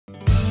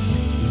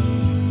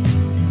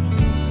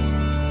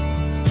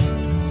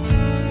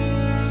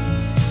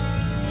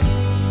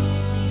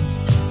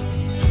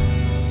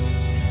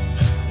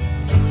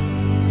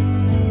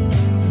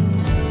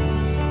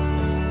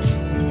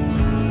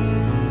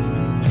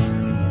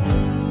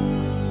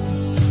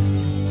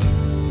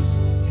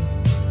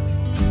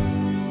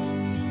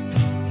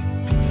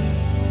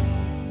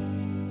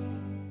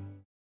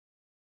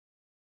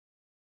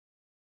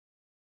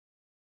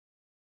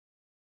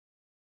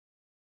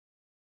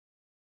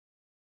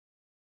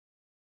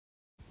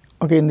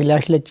Okay, in the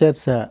last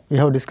lectures we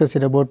have discussed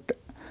about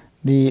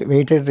the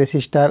weighted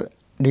resistor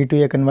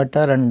D2A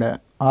converter and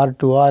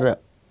R-2R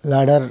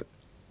ladder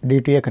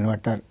D2A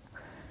converter.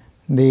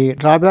 The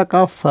drawback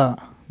of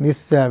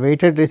this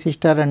weighted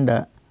resistor and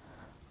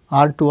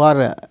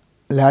R-2R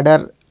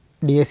ladder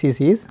DACs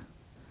is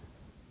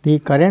the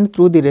current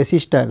through the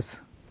resistors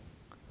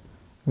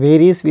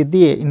varies with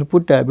the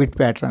input bit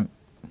pattern.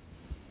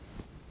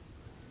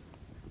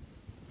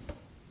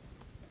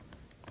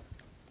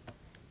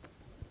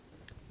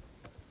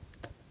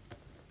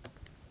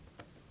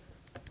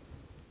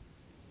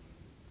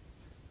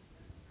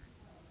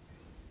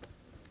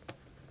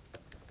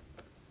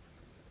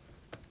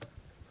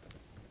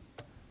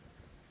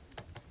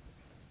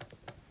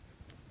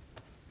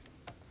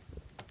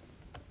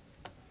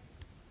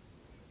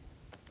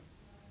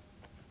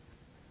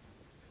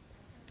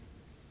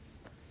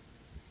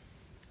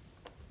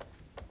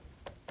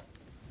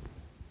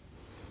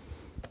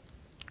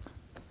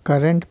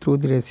 Current through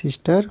the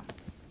resistor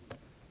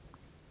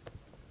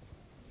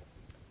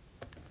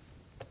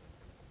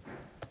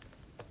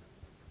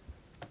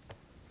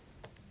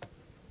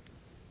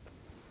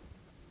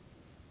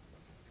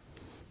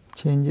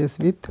changes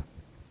with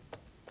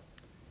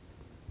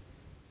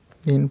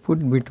the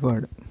input bit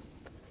word.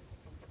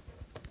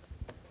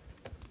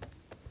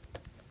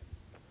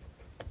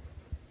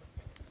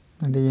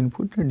 And the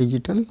input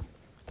digital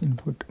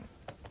input.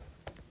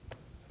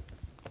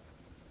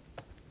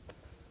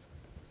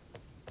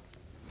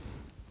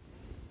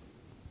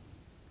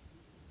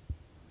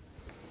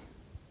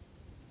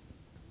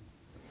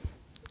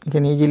 You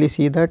can easily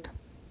see that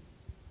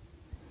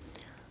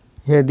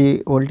here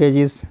the voltage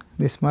is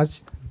this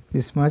much,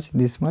 this much,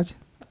 this much,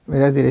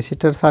 whereas the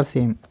resistors are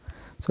same.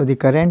 So, the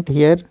current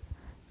here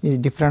is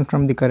different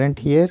from the current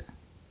here,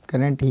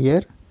 current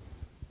here.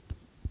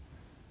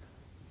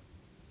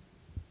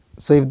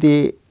 So, if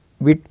the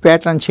bit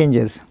pattern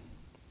changes,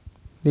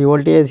 the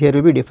voltage here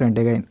will be different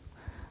again.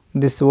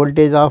 This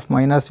voltage of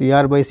minus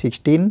VR by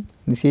 16,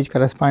 this is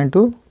correspond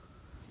to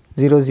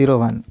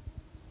 001.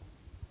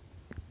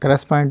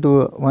 Correspond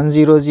to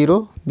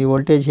 100, the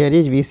voltage here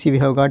is Vc we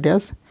have got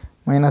as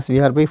minus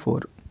VR by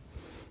 4.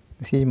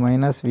 This is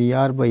minus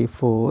VR by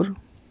 4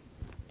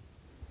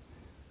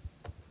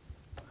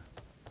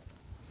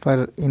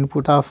 for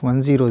input of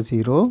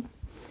 100,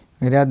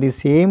 whereas the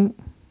same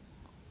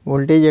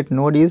voltage at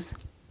node is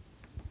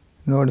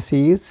node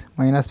C is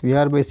minus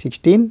VR by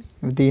 16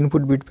 if the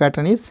input bit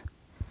pattern is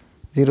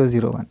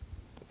 001.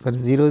 For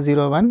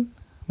 001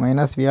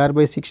 minus VR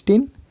by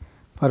 16,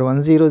 for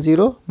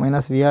 100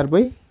 minus VR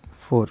by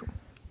 4.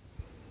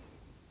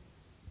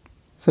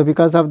 So,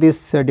 because of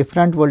this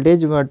different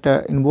voltage, but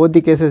in both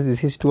the cases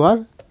this is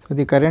 2R. So,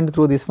 the current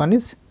through this one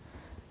is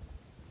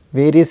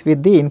varies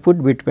with the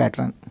input bit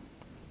pattern.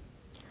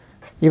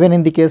 Even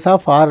in the case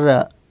of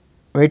R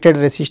weighted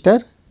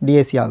resistor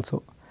DAC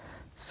also.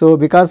 So,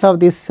 because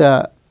of this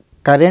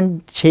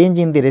current change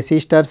in the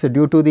resistors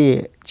due to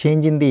the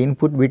change in the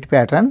input bit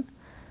pattern,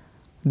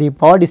 the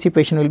power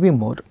dissipation will be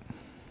more.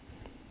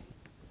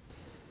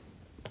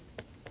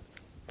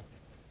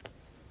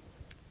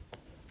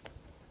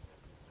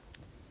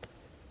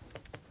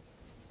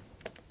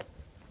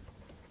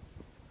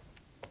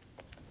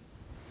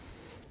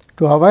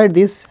 To avoid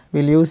this,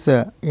 we will use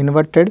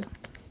inverted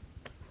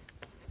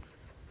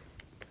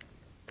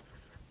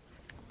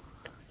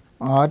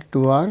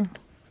R-2R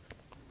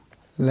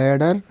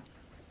ladder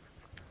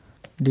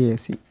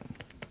DAC.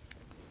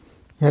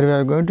 Here we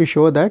are going to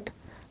show that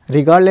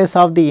regardless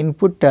of the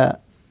input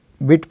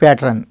bit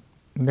pattern,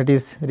 that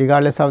is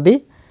regardless of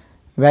the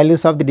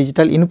values of the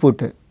digital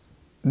input,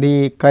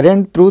 the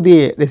current through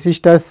the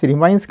resistors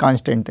remains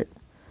constant.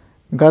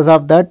 Because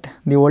of that,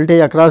 the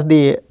voltage across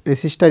the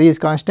resistor is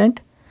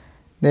constant,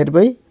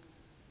 thereby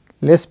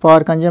less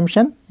power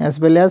consumption as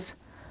well as,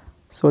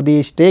 so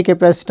the stay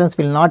capacitance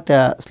will not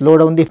slow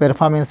down the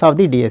performance of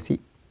the DAC.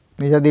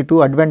 These are the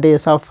two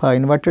advantages of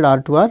inverted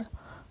R-2R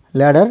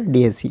ladder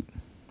DAC.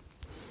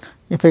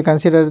 If I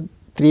consider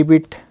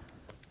 3-bit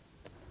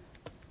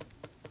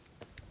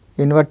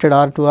inverted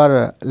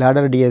R-2R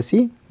ladder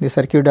DAC, the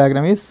circuit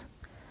diagram is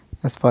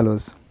as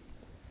follows.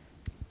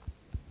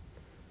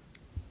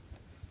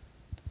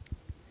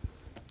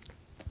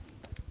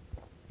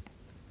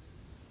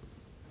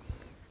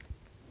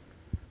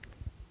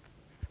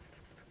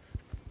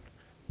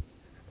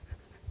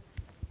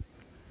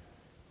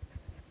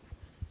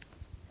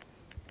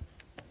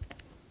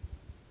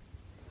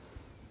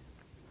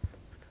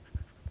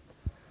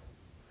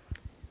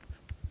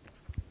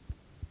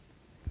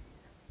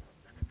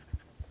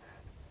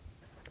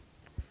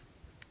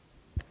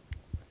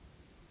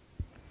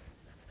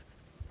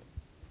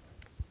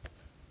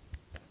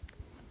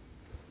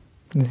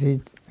 This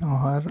is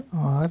R,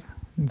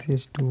 this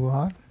is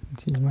 2R,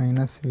 this is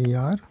minus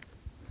VR,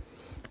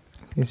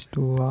 this is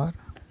 2R,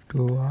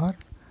 2R,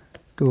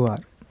 2R.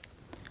 So,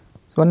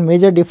 one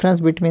major difference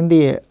between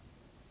the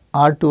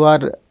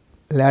R-2R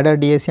ladder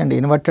DAC and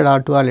inverted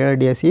R-2R ladder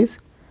DAC is,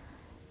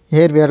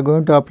 here we are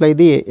going to apply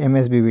the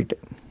MSB bit.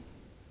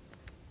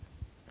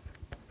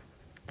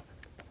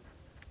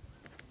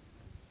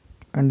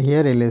 and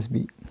here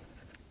LSB.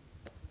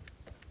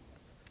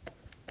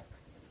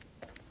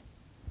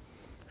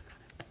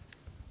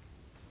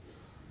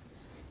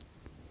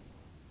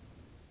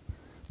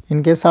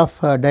 In case of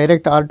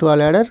direct R-2R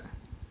ladder,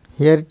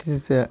 here it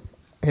is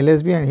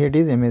LSB and here it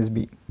is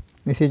MSB.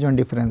 This is one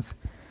difference.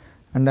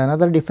 And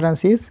another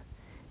difference is,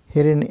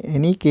 here in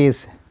any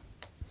case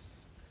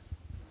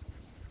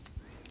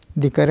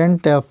the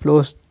current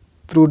flows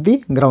through the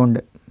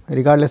ground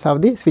regardless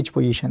of the switch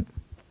position.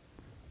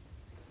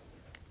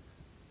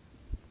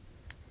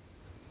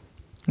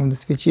 And the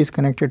switch is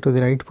connected to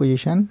the right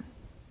position,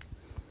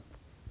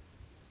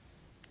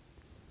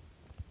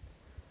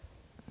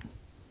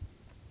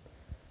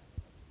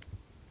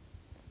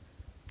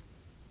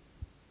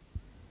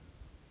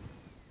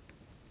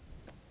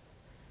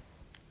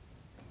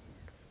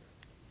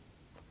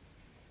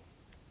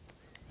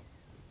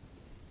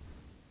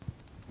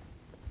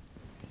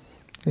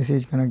 this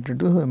is connected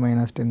to the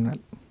minus terminal,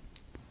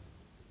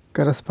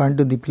 correspond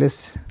to the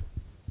plus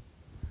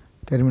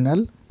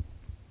terminal.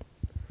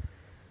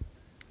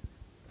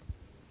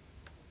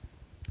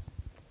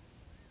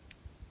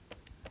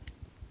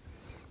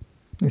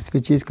 The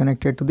switch is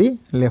connected to the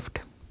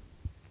left.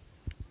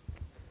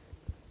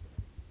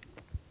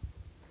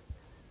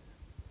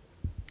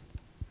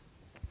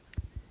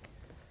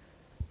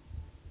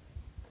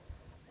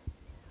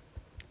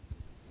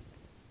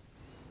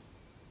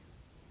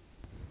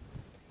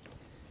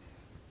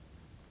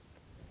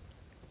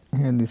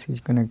 Here this is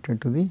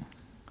connected to the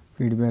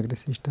feedback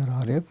resistor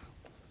RF.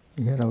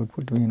 Here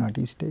output V0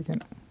 is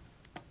taken.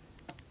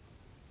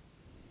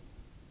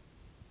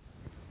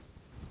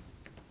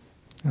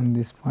 And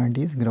this point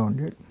is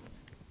grounded.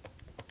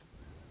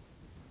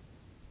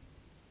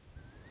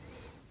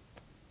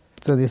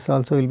 So this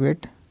also will be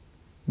at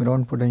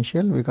ground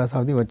potential because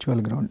of the virtual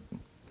ground.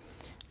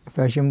 If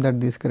I assume that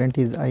this current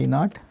is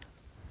I0,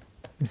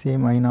 the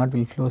same I0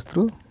 will flow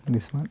through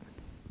this one.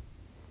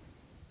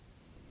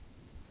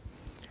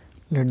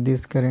 Let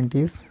this current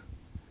is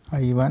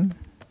I1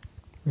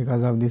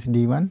 because of this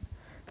D1,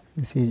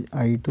 this is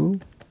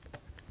I2,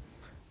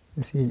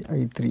 this is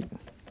I3.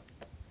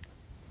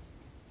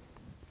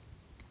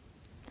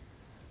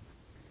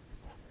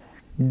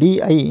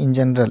 Di in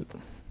general,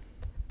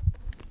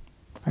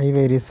 I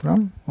varies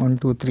from 1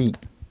 to 3,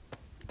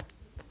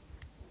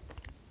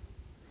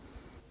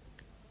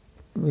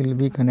 will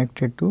be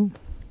connected to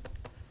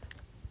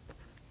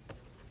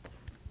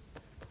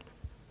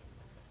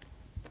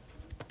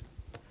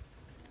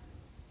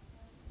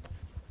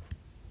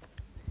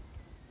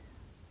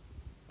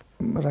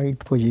right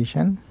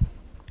position.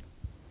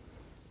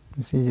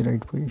 This is right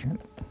position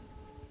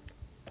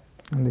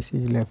and this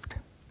is left.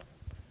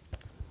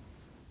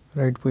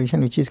 Right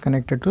position which is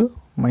connected to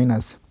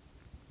minus.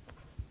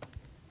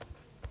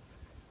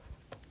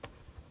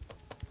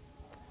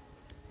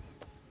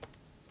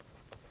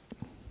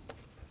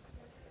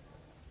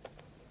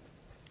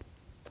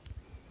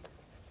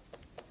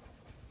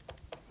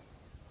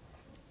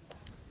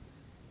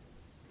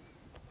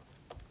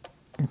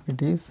 If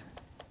it is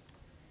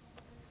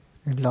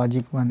at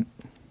logic 1,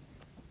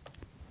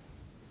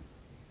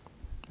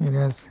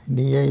 whereas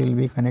DI will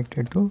be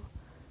connected to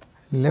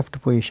left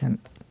position,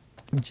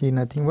 which is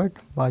nothing but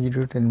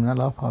positive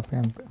terminal of op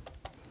amp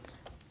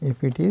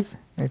if it is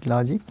at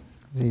logic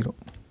 0.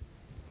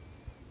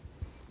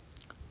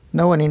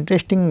 Now one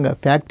interesting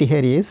fact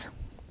here is,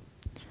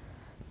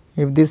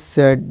 if this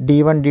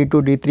D1, D2,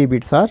 D3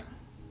 bits are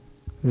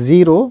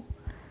 0,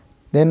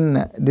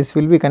 then this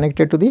will be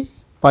connected to the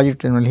positive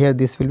terminal. Here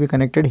this will be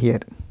connected here,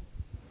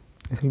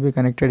 this will be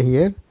connected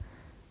here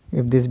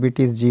if this bit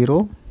is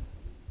 0,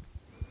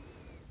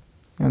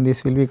 and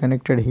this will be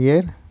connected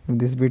here if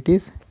this bit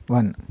is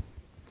 1.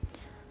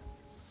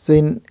 So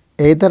in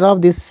either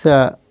of these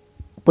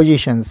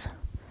positions,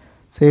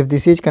 so if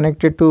this is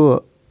connected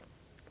to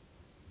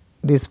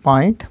this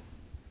point,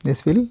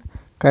 this will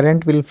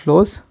current will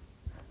flows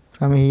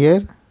from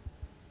here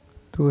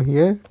through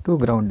here to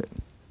ground.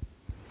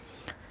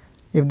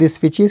 If this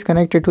switch is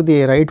connected to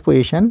the right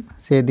position,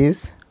 say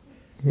this,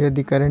 here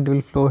the current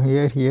will flow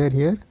here, here,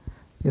 here,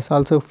 this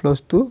also flows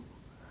to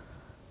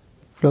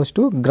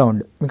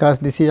ground because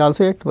this is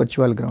also at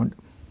virtual ground.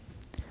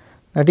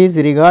 That is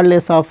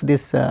regardless of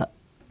this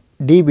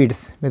D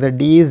bits, whether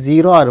D is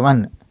 0 or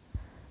 1,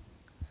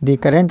 the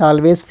current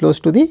always flows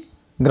to the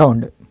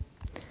ground,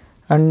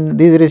 and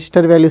these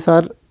resistor values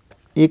are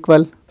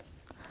equal.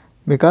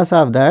 Because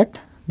of that,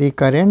 the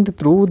current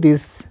through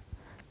these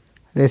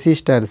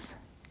resistors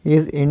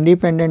is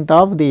independent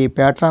of the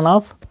pattern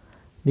of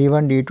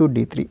D1, D2,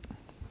 D3.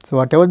 So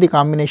whatever the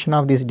combination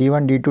of this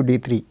D1, D2,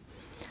 D3,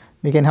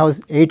 we can have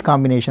 8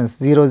 combinations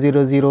 0,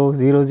 0, 0,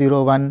 0,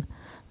 0, 1,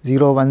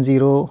 0, 1,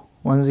 0,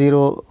 1,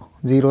 0,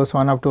 0, so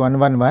on up to 1,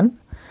 1, 1.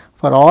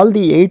 For all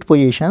the 8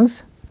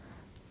 positions,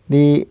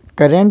 the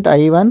current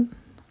I1,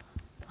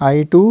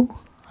 I2,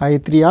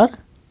 I3 are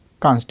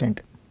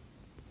constant.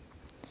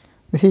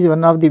 This is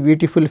one of the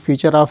beautiful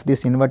feature of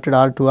this inverted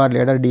R-2R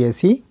ladder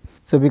DAC.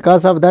 So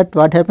because of that,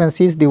 what happens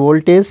is the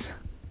voltage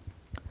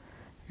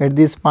at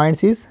these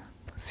points is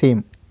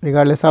same.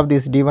 regardless of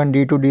this D1,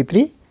 D2,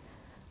 D3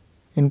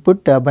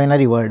 input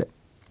binary word.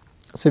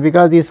 So,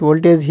 because these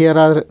voltage here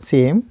are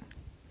same,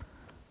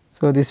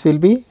 so this will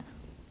be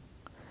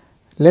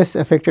less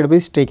affected by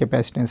stray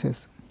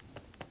capacitances.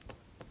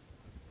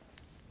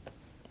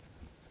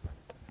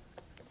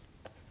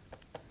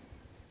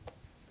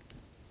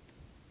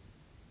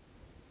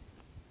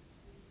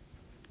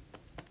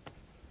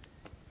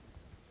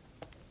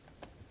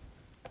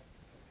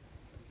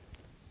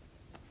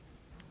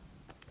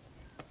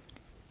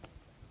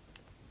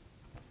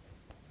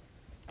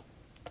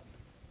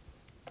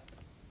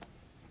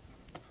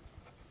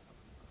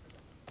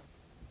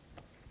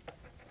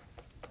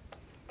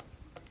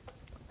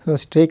 So,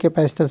 stray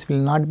capacitors will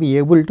not be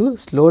able to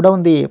slow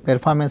down the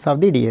performance of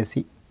the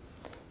DAC,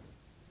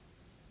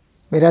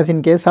 whereas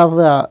in case of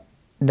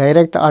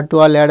direct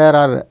R-2R ladder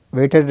or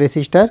weighted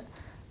resistor,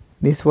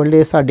 these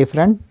voltages are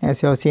different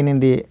as you have seen in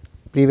the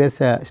previous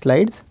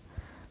slides.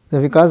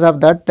 So, because of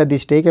that the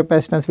stray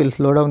capacitance will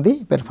slow down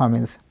the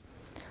performance.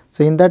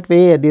 So, in that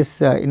way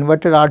this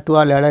inverted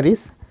R-2R ladder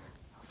is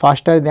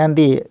faster than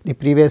the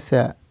previous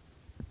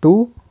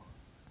two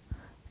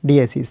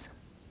DACs.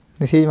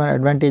 This is one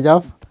advantage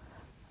of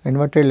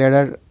inverted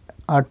ladder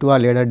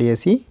R-2R ladder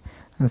DAC,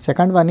 and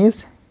second one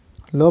is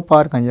low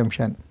power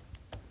consumption.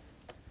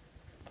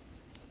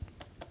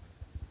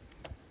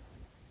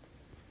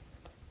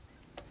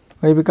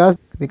 Why? Because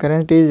the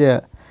current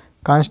is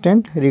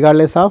constant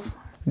regardless of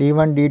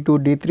D1, D2,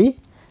 D3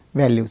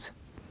 values.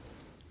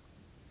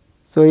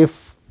 So,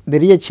 if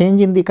there is a change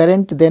in the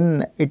current,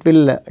 then it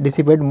will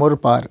dissipate more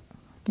power.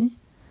 Okay.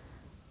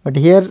 But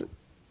here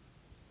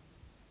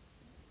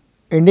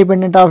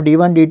independent of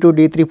D1, D2,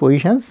 D3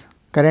 positions,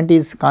 current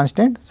is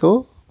constant.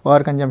 So,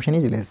 power consumption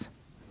is less.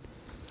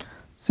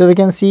 So, we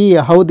can see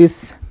how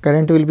this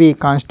current will be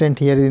constant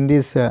here in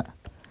these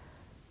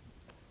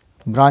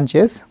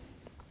branches.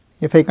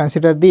 If I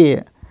consider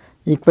the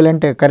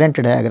equivalent current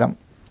diagram,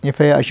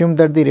 if I assume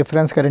that the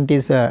reference current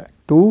is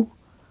 2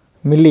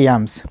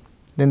 milliamps,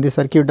 then the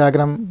circuit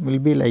diagram will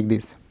be like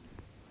this.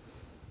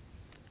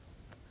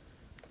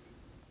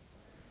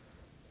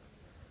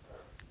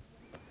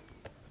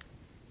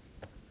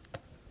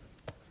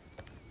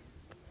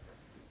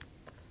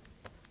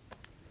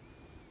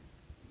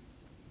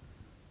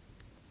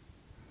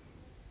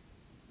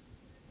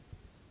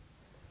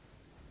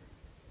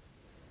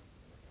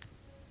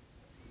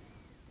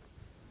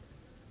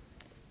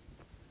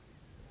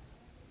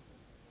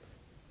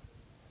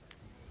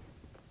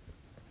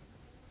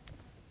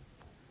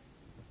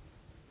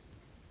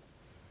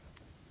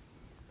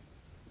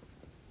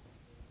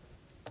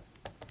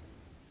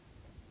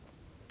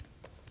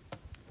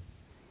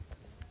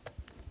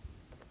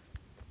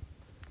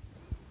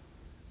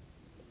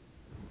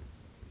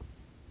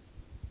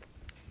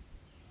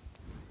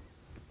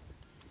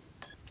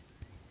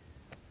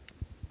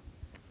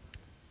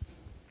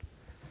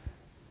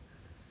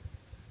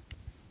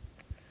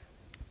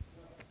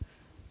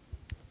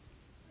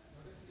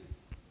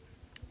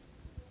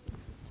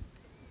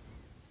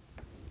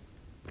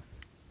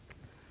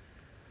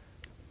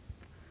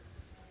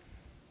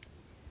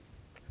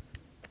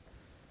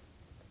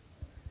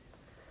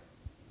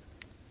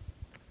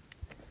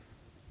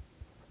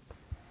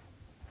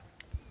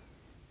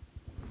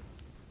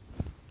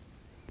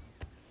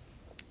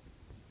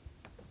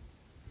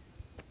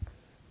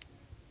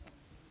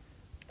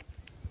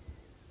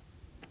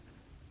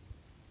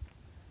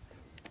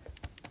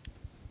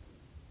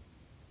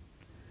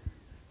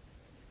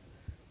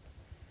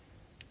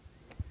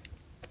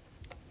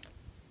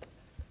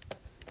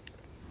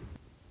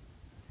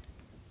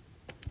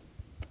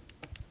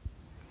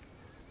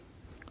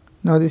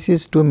 Now, this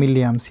is 2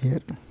 milliamps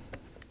here.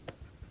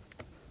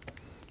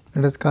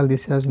 Let us call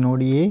this as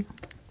node A,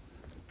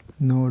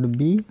 node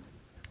B,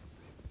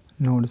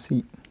 node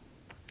C.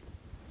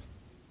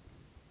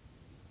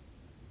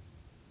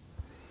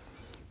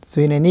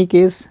 So, in any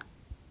case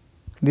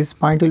this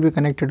point will be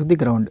connected to the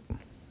ground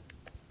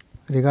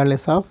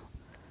regardless of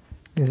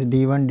this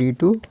D1,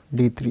 D2,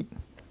 D3.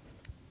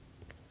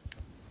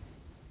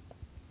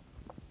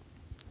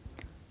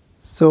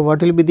 So,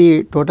 what will be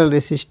the total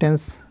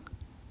resistance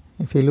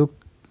if you look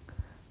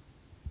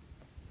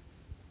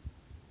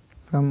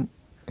from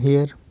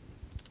here?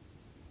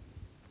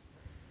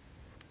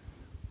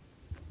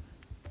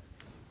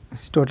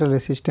 This is total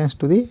resistance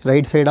to the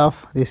right side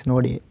of this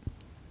node A.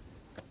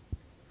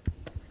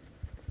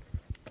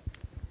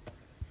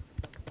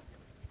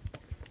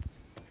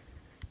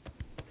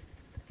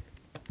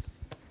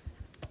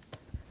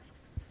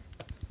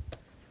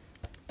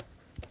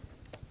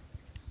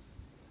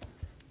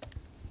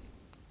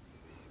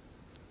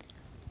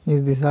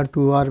 These are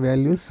 2R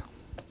values.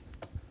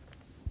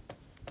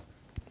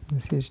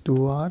 This is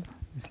 2R,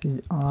 this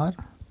is R,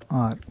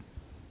 R.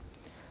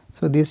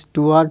 So, this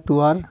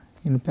 2R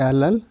in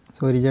parallel.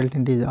 So,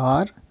 resultant is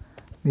R,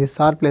 this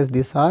R plus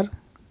this R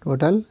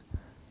total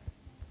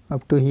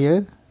up to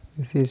here,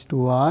 this is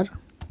 2R,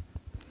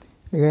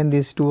 again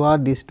this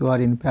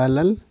 2R in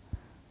parallel.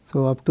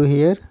 So, up to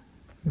here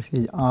this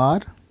is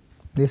R,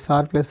 this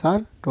R plus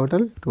R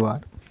total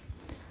 2R.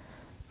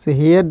 So,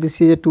 here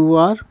this is a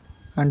 2R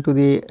and to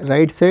the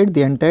right side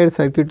the entire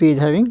circuitry is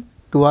having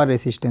 2R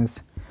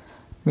resistance,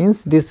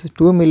 means this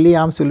 2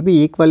 milliamps will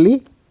be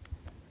equally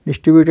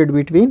distributed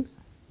between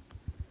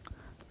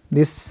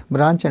this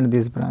branch and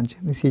this branch.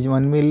 This is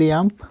 1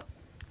 milliamp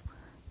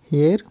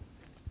here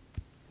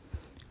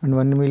and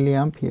 1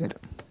 milliamp here.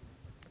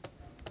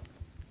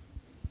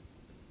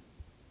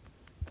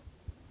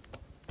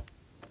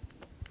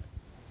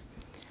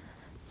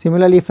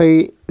 Similarly, if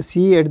I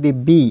see at the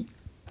B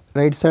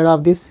right side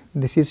of this,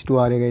 this is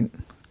 2R again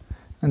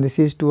and this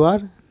is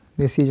 2R,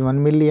 this is 1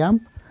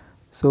 milliamp.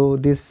 So,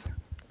 this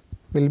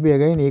will be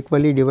again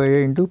equally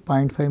divided into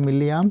 0.5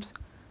 milliamps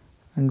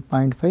and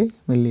 0.5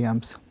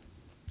 milliamps.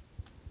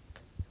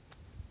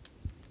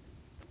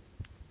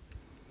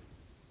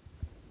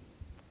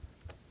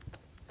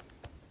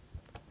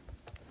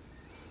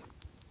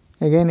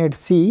 Again at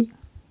C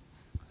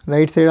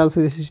right side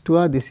also this is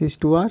 2R, this is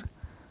 2R.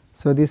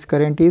 So, this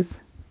current is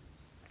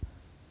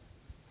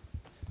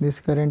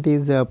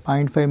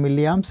 0.5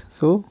 milliamps.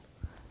 So,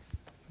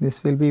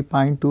 this will be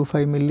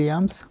 0.25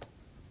 milliamps,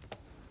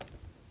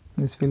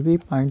 this will be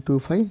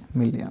 0.25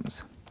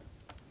 milliamps.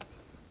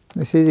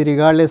 This is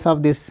regardless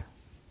of this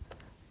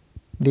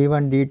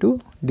D1,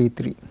 D2,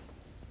 D3.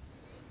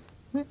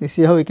 This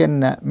is how we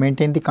can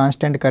maintain the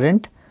constant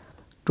current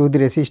through the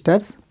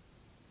resistors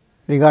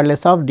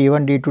regardless of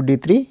D1, D2,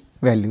 D3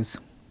 values.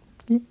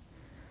 Okay.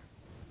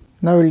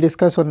 Now, we will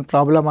discuss one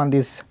problem on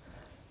this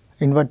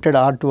inverted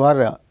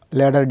R-2R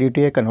ladder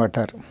DTA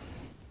converter.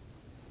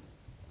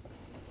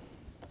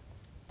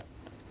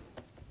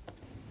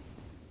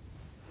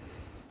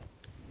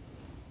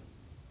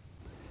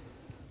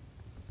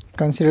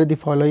 Consider the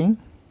following.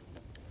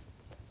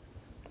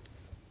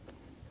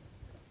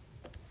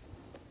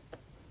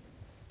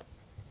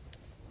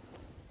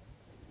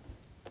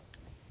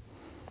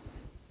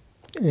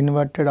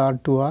 Inverted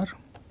R-2R,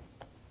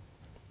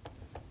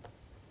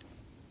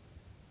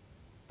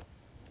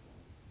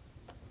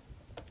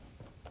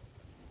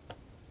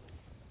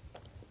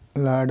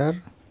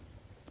 ladder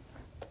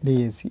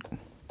DAC.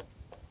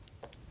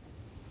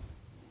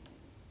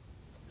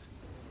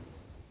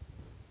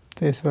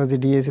 This was the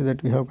DAC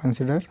that we have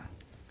considered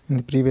in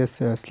the previous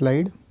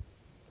slide.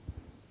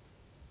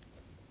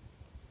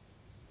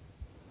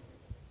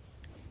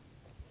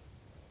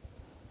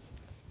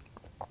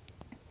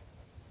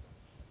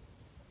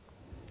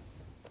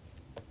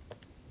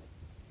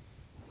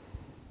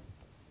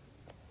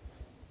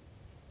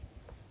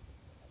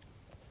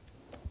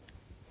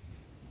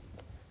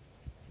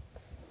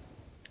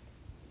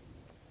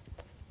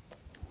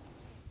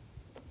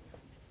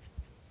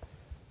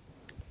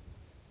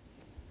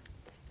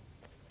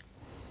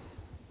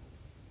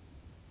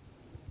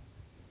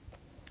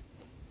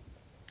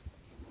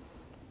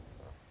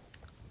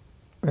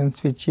 When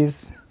switch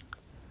is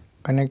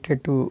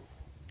connected to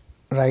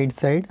right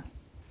side,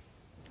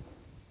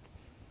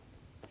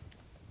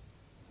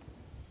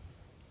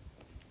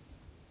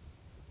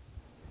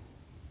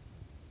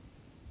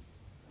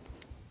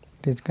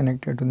 it is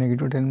connected to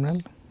negative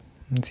terminal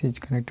and C is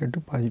connected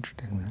to positive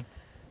terminal.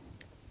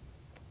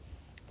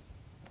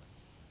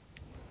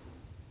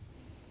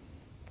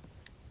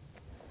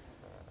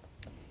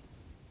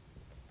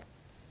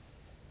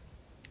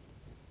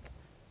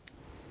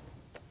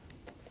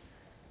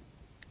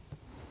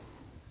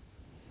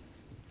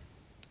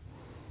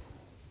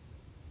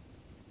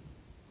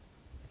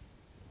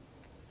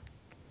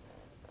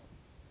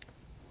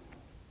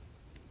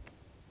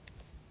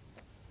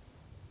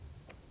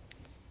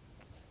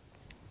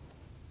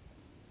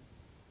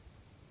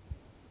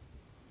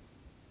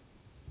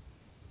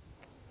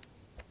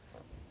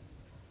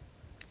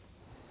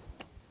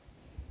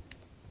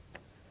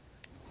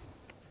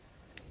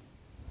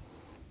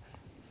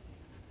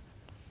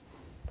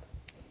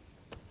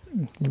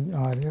 This is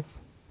RF,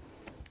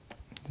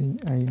 this is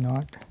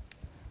I0,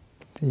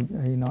 this is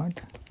I0,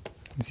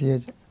 this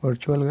is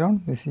virtual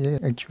ground, this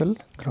is actual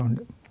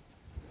ground.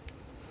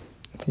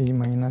 This is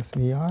minus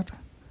VR,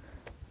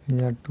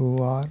 these are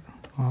 2R,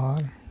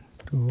 R,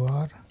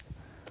 2R,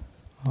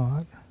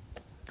 R,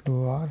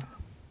 2R,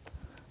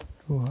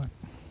 2R.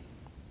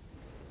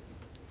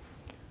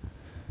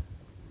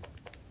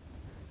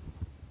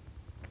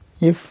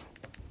 If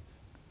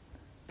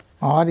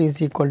R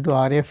is equal to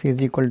RF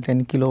is equal to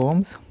 10 kilo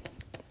ohms,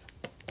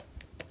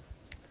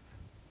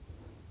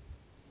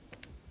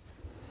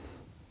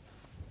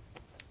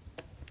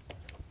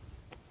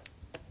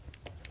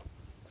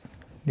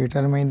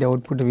 determine the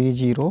output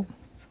V0.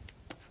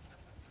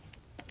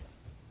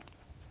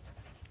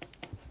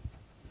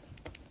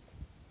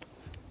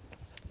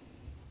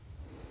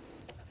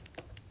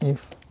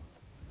 If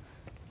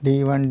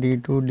D1,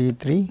 D2,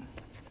 D3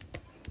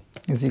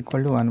 is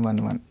equal to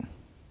 111.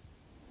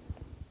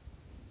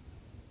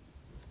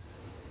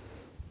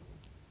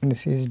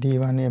 This is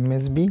D1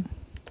 MSB,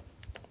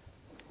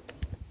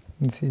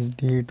 this is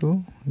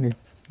D2,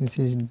 this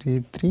is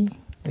D3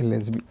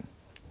 LSB.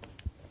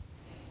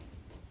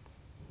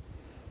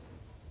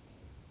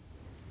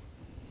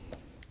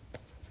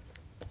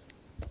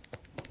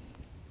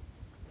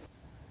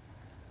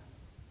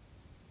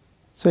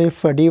 So,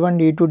 if D1,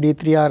 D2,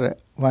 D3 are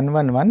 1,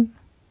 1, 1,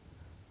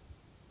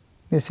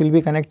 this will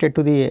be connected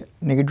to the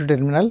negative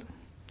terminal.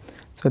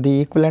 So,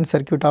 the equivalent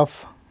circuit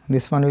of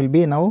this one will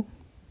be now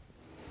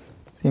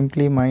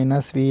simply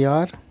minus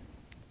VR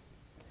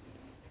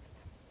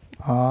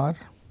R,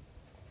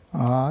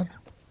 R,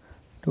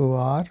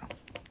 2R,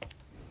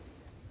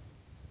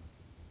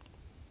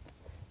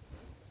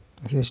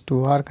 this is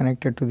 2R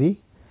connected to the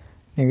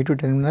negative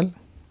terminal,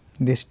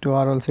 this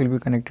 2R also will be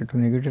connected to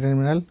the negative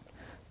terminal,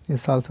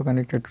 this also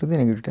connected to the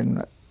negative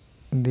terminal.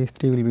 These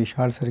three will be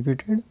short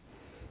circuited.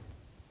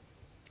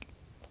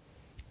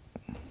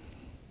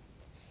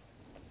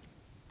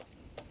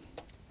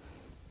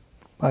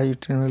 Positive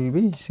terminal will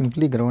be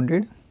simply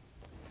grounded.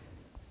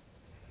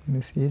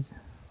 This is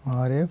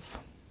RF,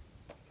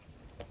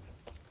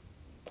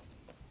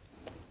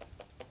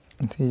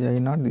 this is I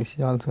naught, this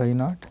is also I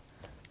naught,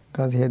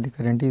 because here the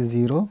current is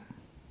 0.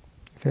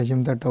 If you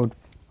assume that op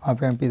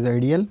amp is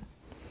ideal,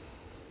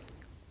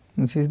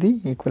 this is the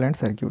equivalent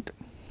circuit.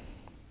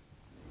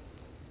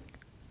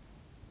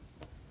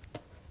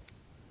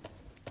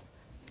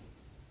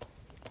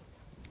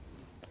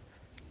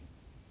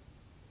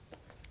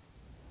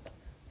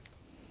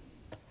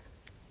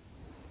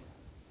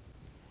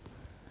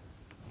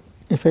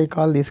 If I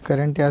call this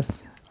current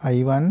as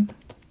I1,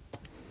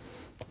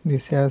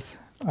 this as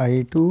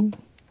I2,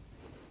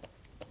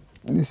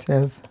 this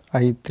as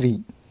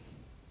I3,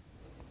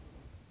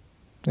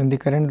 then the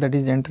current that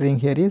is entering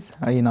here is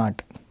I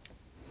naught.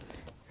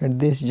 At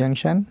this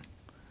junction,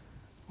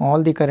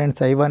 all the currents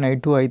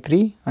I1, I2,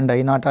 I3 and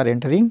I naught are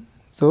entering.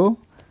 So,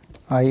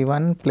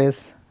 I1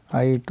 plus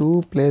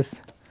I2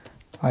 plus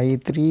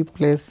I3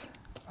 plus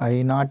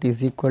I naught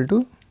is equal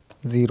to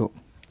 0,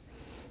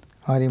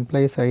 or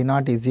implies I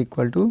naught is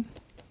equal to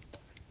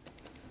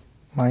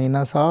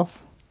minus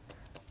of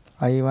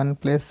I1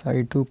 plus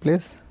I2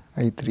 plus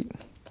I3.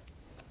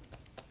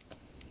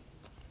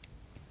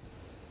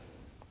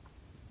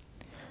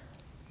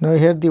 Now,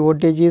 here the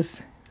voltage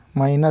is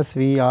minus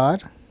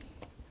VR,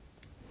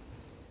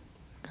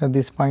 because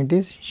this point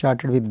is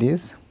shorted with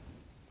this.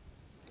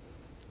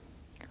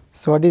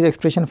 So, what is the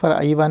expression for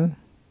I1?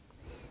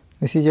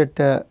 This is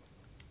at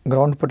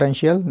ground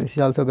potential, this is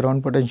also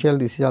ground potential,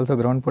 this is also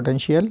ground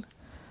potential.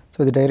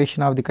 So, the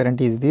direction of the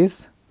current is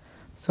this.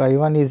 So,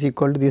 I1 is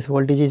equal to this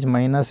voltage is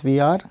minus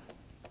VR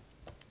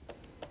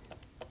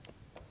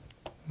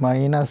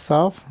minus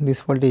of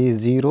this voltage is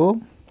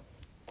 0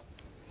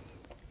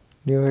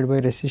 divided by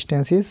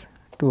resistance is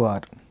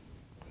 2R.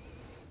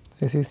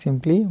 This is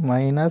simply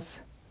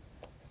minus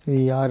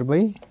VR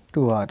by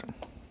 2R.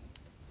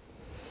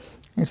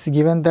 It is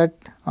given that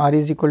R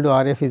is equal to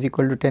RF is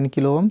equal to 10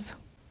 kilo ohms,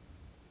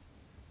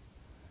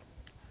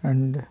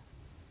 and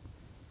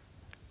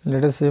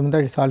let us assume that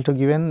it is also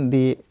given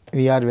the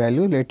VR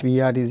value, let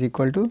VR is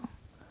equal to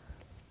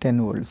 10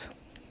 volts.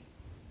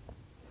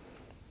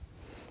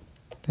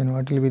 Then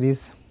what will be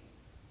this?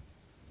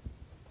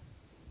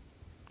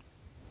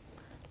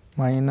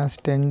 Minus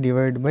 10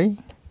 divided by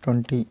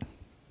 20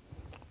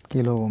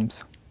 kilo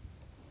ohms,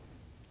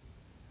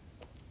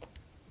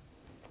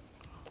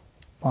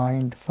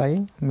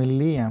 0.5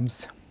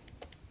 milliamps,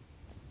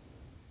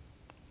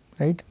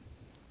 right.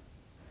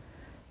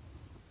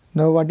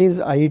 Now, what is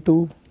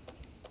I2?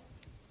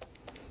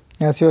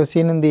 As you have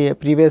seen in the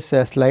previous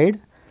slide,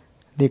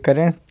 the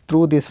current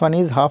through this one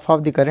is half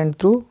of the current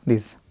through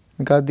this,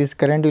 because this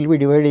current will be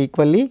divided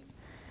equally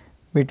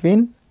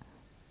between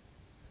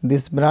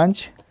this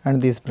branch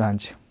and this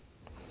branch.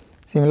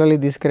 Similarly,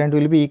 this current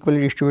will be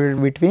equally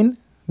distributed between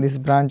this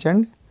branch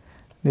and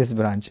this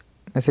branch.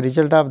 As a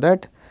result of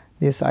that,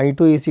 this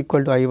I2 is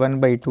equal to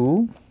I1 by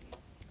 2,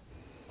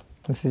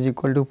 this is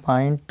equal to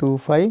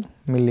 0.25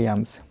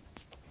 milliamps.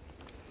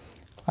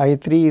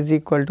 I3 is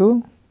equal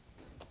to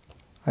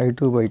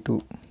I2 by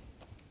 2.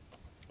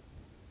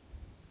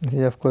 This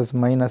is of course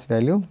minus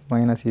value,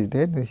 minus is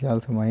there, this is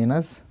also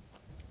minus,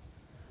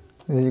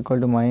 this is equal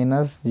to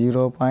minus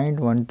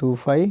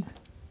 0.125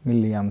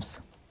 milliamps.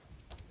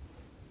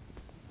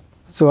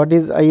 So, what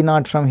is I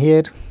naught from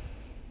here?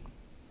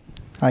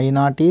 I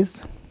naught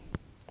is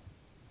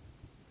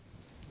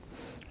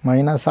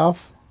minus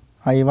of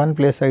I1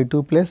 plus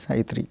I2 plus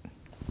I3.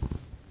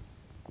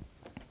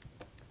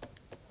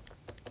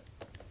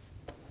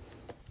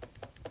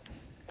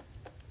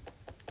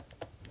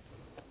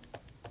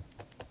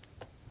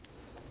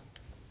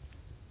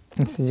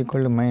 This is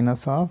equal to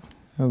minus of,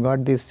 you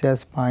got this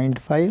as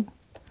 0.5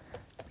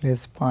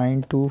 plus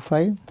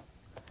 0.25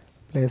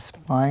 plus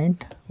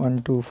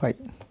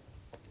 0.125,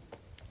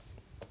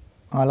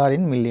 all are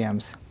in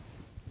milliamps.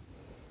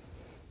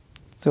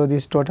 So,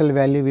 this total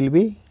value will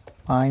be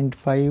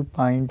 0.5,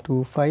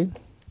 0.25,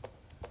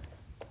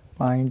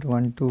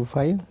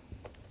 0.125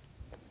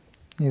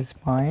 is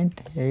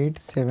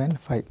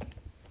 0.875.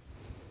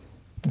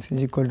 This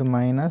is equal to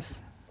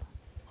minus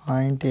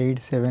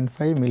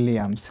 0.875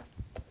 milliamps.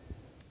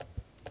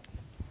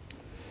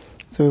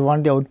 So, we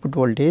want the output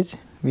voltage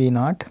V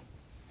naught.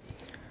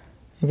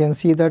 You can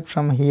see that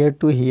from here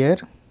to here,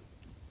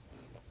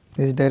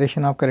 this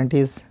direction of current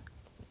is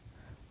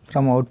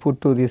from output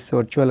to this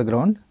virtual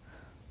ground.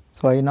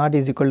 So, I naught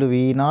is equal to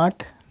V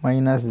naught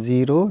minus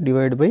 0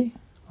 divided by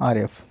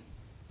Rf.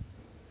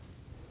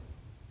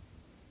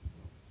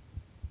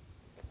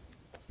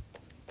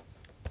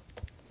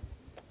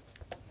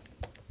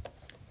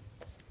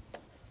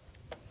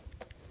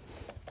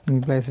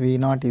 Implies V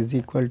naught is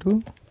equal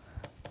to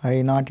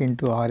I naught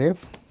into Rf.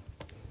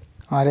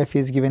 Rf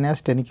is given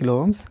as 10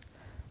 kilo ohms.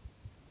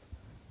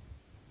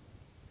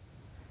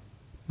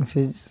 This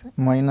is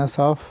minus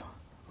of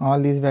all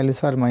these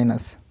values are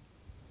minus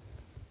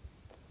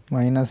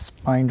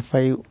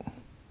 0.5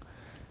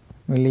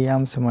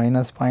 milliamps,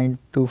 minus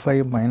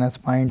 0.25, minus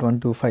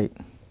 0.125.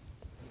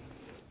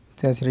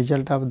 So, as a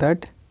result of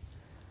that,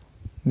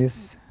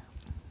 this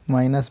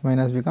minus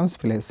becomes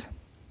plus.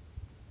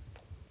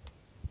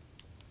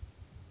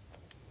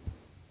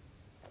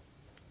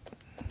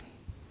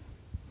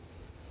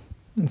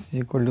 This is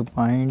equal to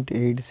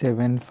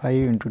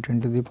 0.875 into 10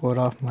 to the power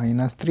of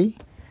minus 3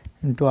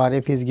 into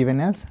Rf is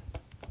given as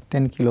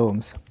 10 kilo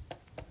ohms.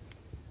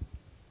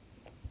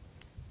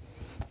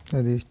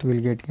 So, these two will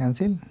get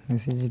cancelled.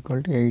 This is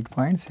equal to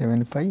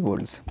 8.75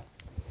 volts.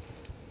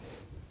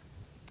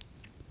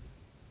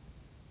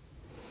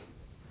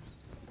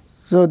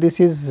 So, this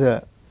is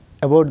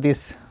about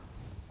this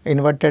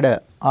inverted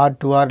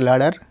R-2R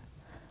ladder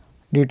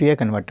D2A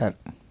converter.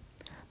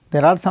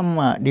 There are some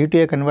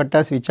D2A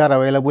converters which are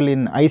available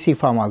in IC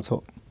form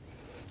also.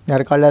 They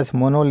are called as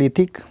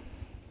monolithic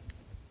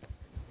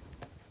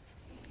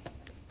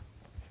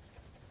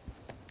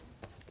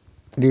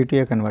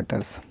D2A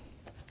converters.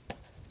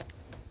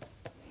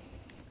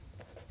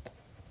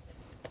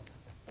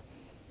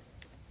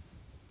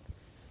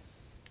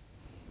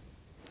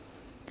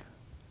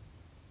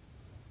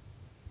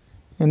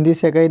 In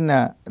this again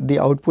the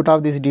output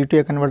of this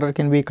D2A converter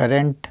can be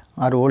current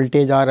or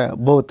voltage or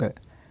both.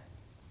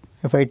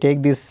 If I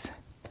take this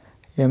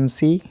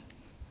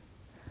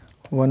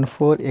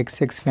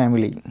MC14XX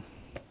family,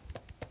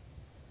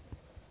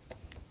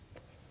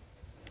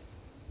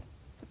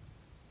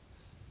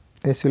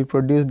 this will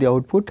produce the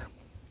output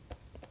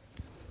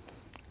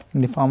in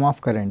the form of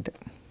current.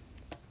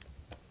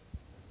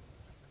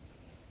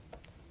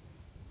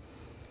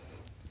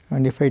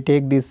 And if I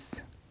take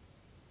this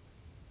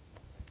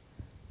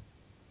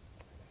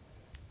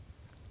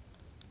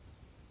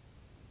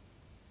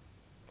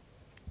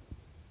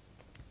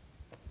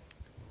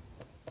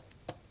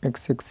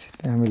XX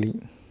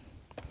family,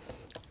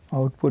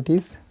 output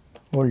is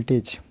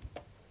voltage.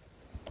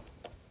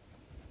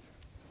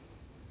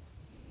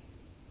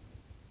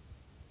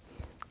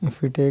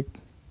 If we take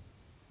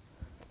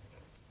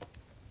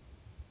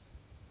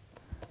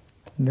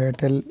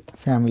Datal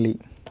family,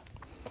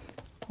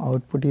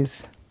 output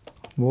is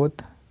both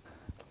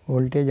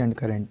voltage and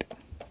current.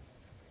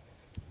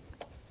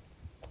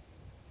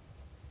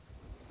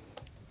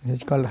 This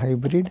is called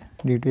hybrid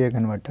D2A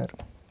converter.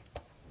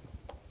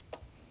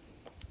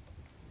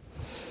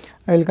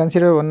 I will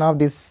consider one of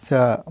these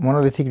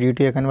monolithic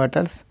D2A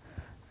converters,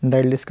 and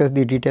I will discuss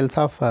the details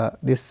of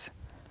this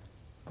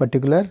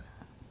particular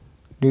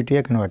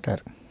D2A converter.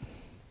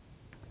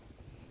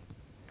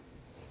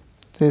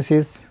 This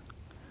is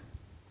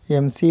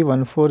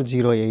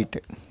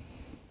MC1408.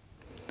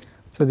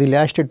 So, the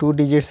last two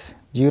digits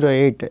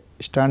 08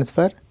 stands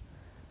for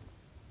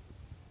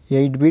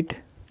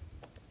 8-bit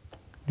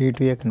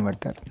D2A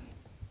converter.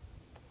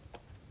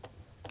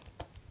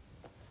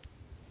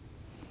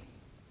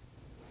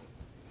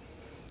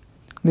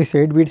 This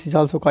 8 bits is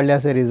also called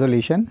as a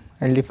resolution.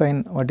 I will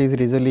define what is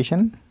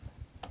resolution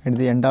at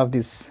the end of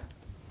this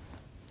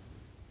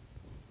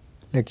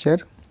lecture.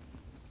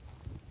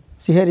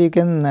 So, here you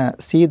can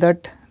see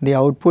that the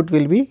output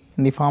will be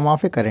in the form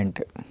of a current.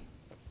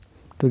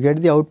 To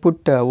get the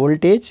output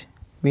voltage,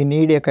 we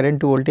need a current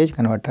to voltage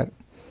converter.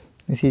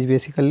 This is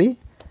basically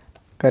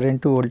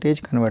current to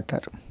voltage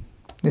converter.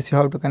 This you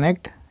have to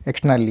connect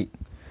externally.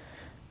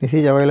 This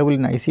is available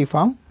in IC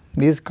form.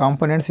 These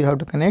components you have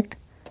to connect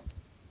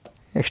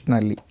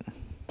externally.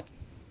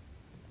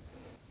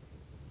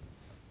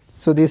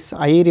 So, this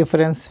I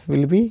reference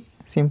will be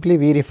simply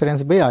V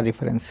reference by R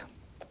reference.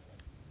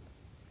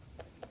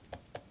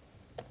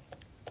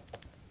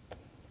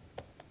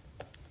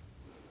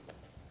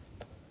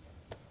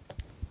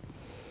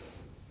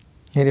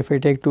 Here if I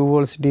take 2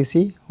 volts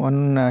DC,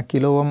 1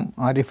 kilo ohm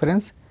R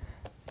reference,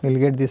 we will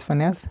get this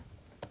one as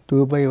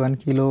 2 by 1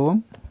 kilo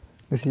ohm.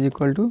 This is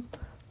equal to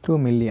 2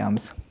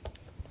 milliamps.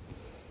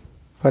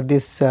 For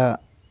this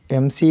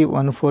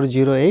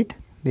MC1408,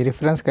 the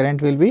reference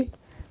current will be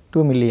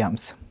 2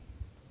 milliamps.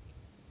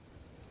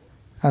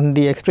 And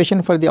the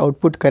expression for the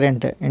output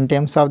current in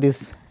terms of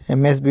this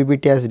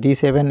MSBBT as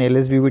D7,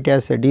 LSBBT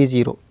as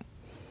D0.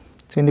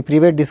 So, in the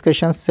previous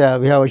discussions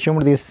we have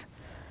assumed this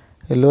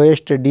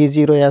lowest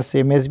D0 as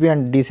MSB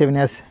and D7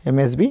 as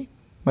MSB,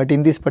 but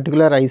in this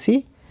particular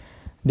IC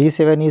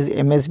D7 is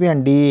MSB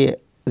and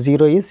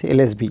D0 is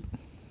LSB.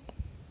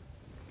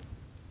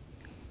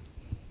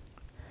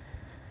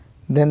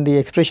 Then the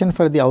expression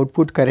for the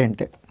output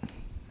current,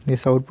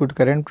 this output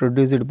current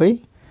produced by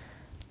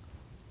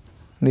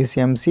this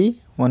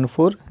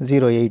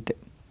MC1408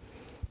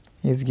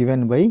 is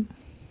given by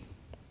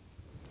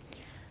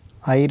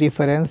I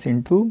reference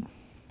into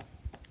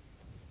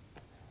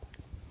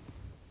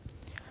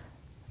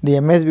the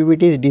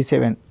MSBBT is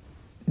D7,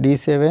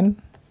 D7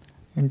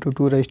 into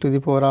 2 raised to the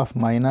power of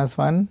minus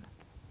 1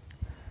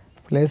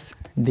 plus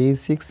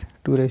D6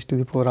 2 raised to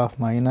the power of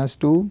minus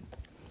 2,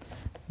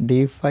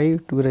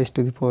 D5 2 raised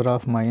to the power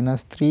of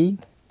minus 3,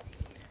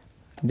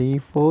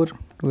 D4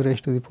 2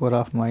 raised to the power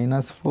of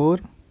minus 4,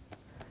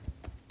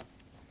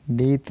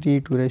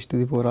 D3 2 raised to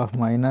the power of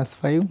minus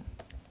 5,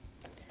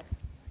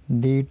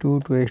 D2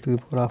 2 raised to the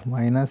power of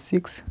minus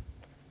 6,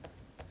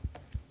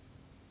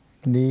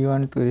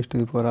 D1 2 raised to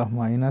the power of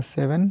minus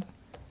 7,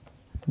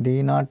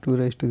 D0 2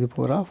 raised to the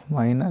power of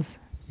minus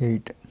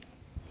 8.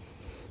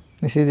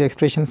 This is the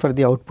expression for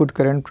the output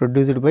current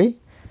produced by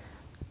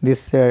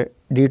this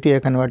D to A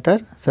converter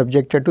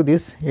subjected to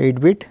this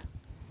 8-bit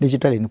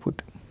digital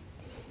input.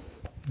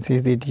 This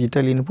is the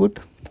digital input.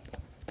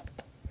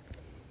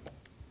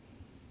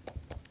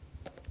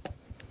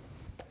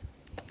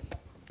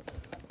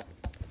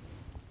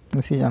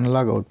 This is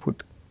analog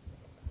output.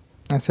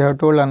 As I have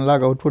told,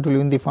 analog output will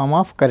be in the form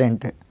of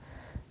current.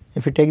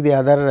 If you take the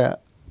other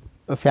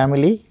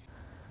family,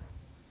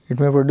 it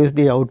may produce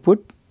the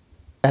output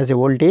as a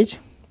voltage,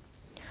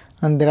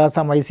 and there are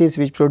some ICs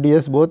which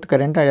produce both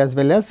current as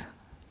well as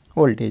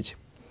voltage.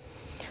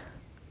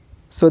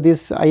 So,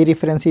 this I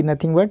reference is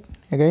nothing but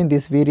again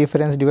this V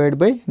reference divided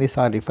by this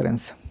R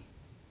reference.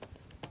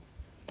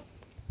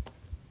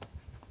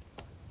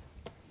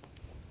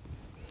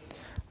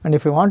 And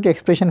if you want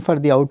expression for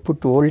the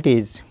output to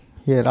voltage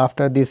here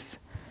after this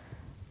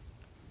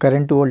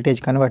current to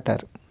voltage converter.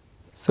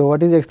 So,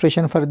 what is the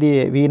expression for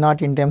the V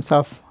naught in terms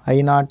of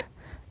I naught?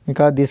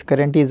 Because this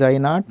current is I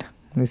naught,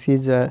 this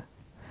is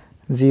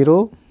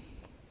 0,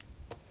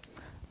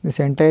 this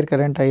entire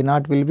current I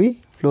naught will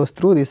be flows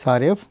through this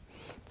RF.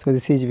 So,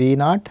 this is V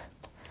naught,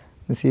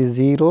 this is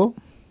 0.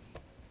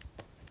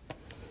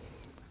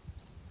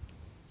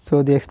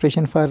 So, the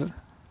expression for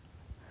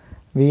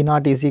V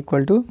naught is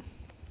equal to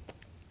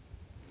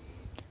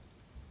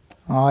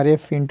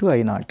RF into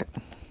I naught.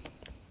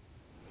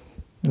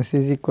 This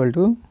is equal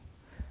to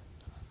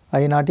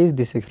I naught is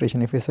this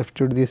expression. If we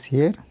substitute this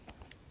here,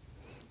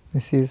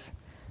 this is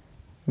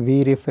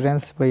V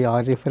reference by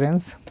R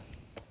reference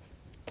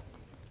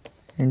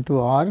into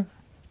R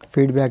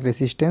feedback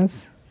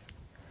resistance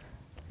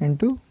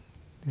into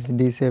this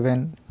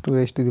D7 2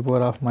 raised to the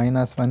power of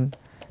minus 1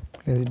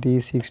 plus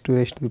D6 2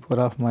 raised to the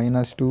power of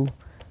minus 2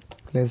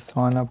 plus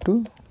 1 up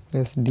to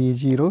plus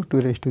D0 2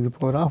 raised to the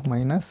power of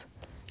minus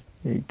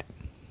 8.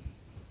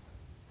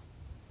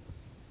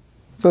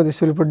 So,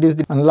 this will produce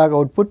the analog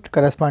output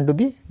correspond to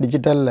the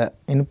digital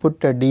input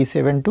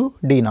D7 to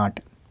D0.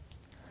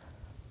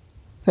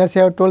 So, as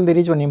I have told, there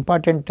is one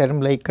important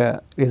term like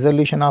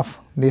resolution of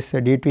this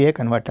D to A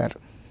converter.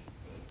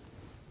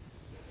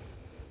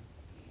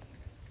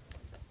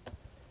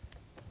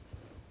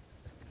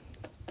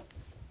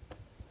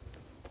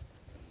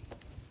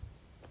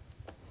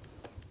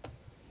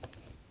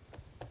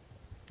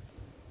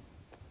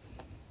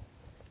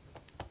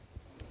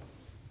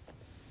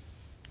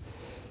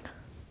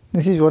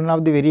 This is one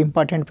of the very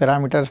important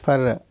parameters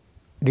for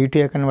D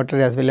to A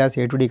converter as well as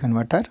A to D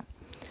converter.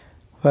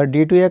 For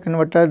D to A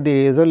converter,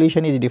 the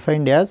resolution is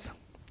defined as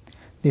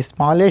the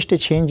smallest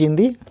change in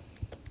the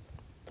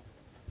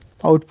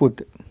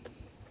output.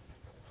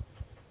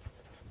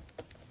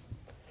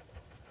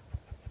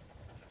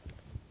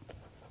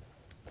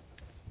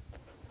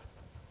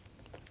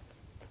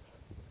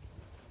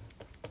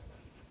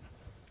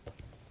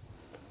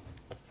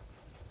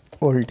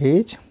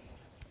 Voltage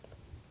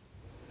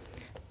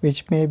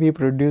which may be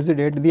produced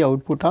at the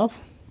output of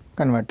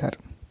converter.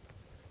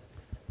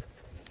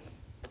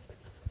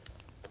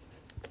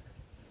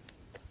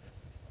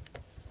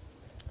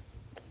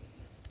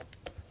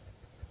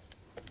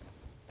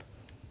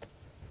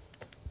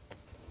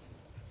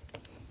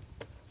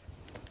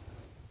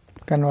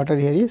 Converter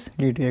here is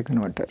D to A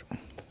converter.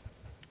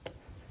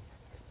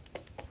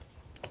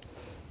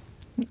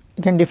 You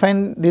can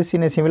define this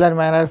in a similar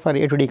manner for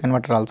A to D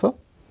converter also.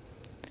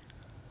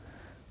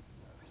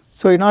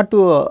 So, in order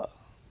to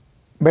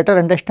better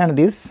understand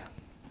this,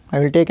 I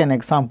will take an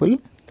example.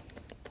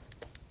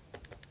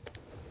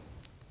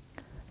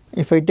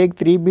 If I take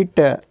 3-bit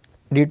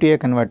D to A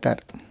converter,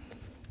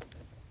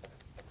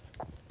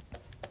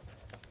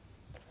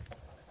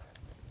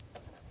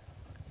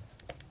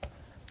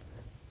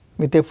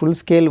 with a full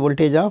scale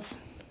voltage of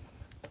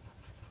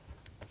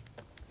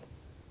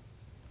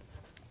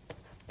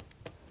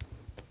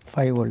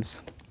 5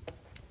 volts.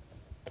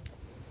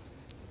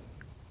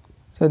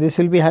 So, this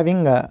will be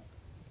having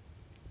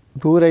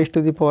 2 raised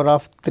to the power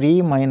of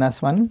 3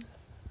 minus 1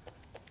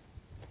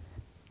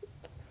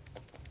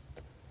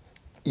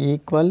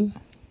 equal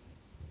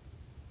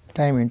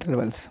time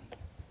intervals.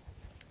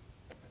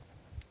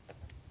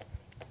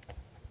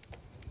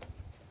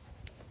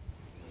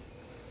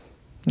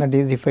 That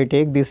is, if I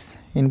take this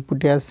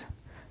input as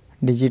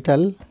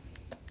digital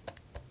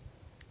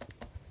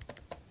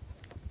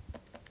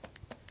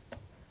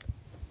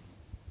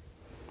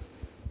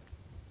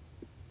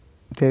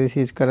This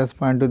is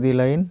correspond to the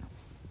line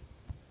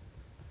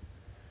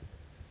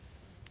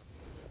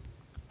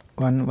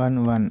 1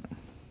 1 1.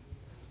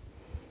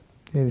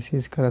 This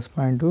is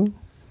correspond to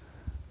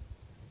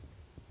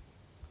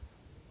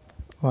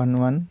 1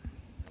 1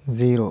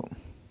 0.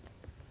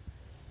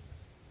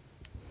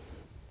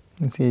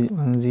 This is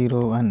 1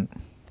 0 1.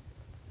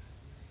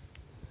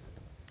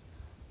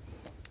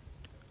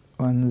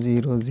 1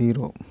 0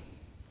 0.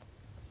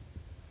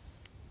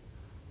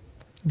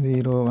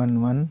 0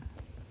 1 1.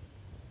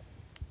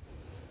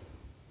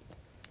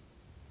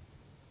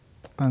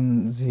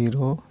 1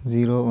 0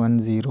 0 1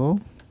 0.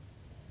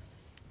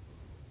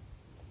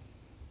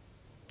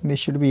 This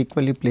should be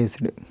equally placed.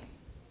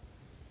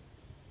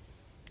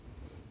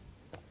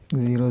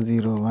 0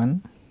 0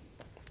 1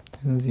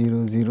 and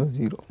 0 0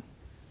 0.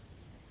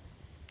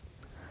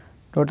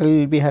 Total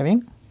will be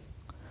having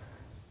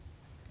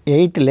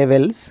 8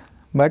 levels,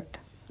 but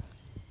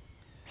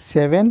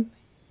 7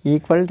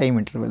 equal time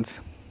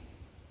intervals.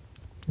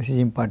 This is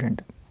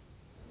important.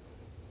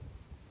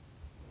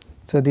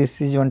 So,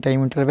 this is one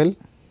time interval,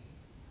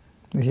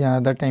 this is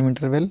another time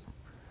interval,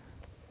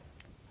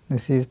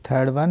 this is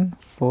third one,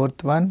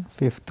 fourth one,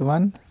 fifth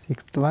one,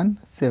 sixth one,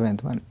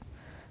 seventh one.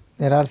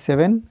 There are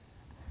 7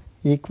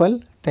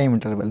 equal time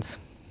intervals.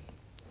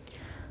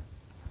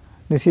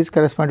 This is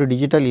correspond to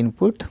digital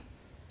input,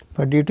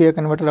 but DA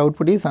converter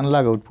output is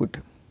analog output.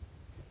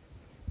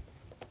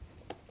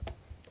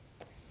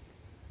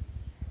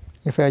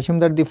 If I assume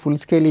that the full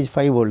scale is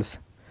 5 volts,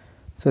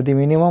 so the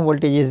minimum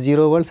voltage is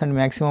 0 volts and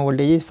maximum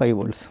voltage is 5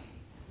 volts.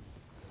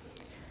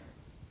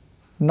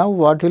 Now,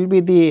 what will be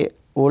the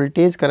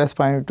voltage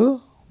corresponding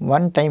to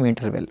one time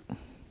interval?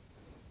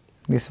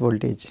 This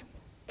voltage.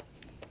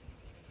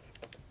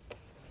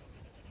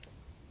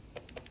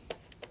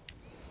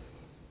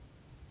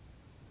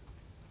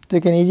 So,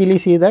 you can easily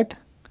see that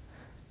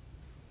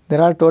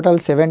there are total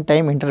 7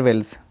 time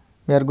intervals.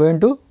 We are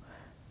going to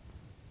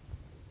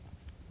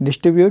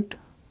distribute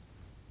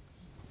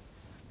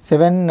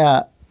 7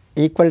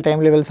 equal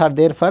time levels are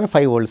there for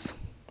 5 volts.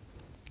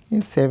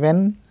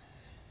 7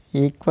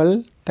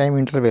 equal time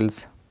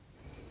intervals.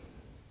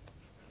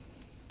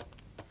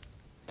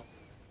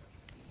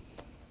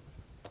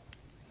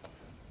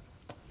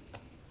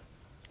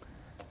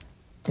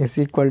 Is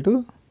equal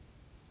to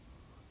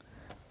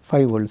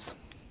 5 volts.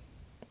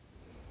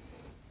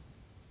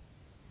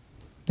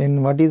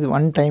 Then what is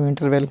one time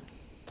interval?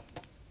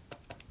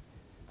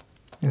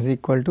 Is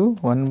equal to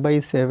 1 by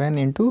 7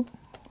 into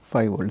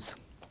 5 volts.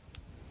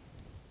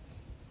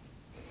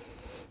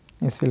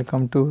 This will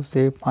come to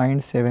say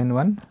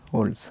 0.71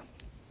 volts.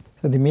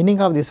 So, the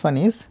meaning of this one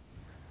is,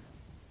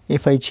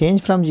 if I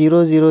change from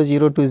 0 0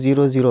 0 to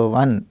 0 0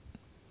 1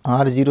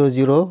 or 0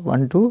 0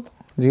 1 to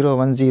 0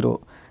 1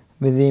 0,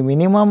 with the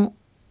minimum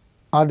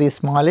or the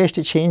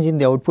smallest change in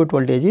the output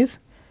voltages,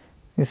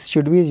 this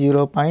should be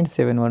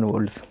 0.71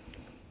 volts.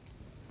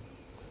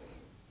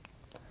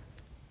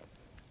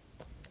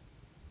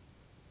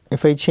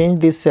 If I change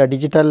this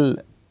digital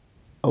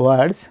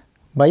words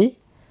by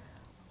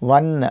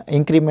one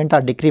increment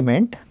or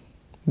decrement,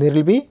 there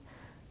will be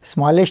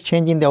smallest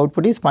change in the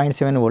output is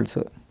 0.7 volts.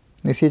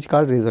 This is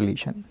called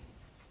resolution.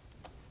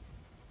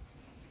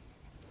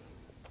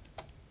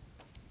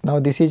 Now,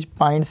 this is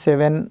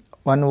 0.71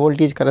 volt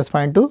is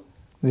correspond to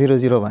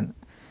 001,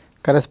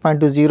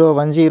 correspond to 010,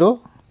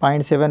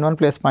 0.71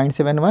 plus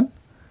 0.71,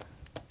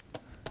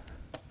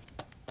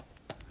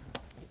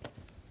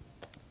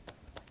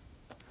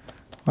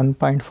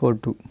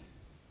 1.42.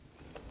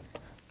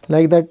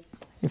 Like that,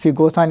 if you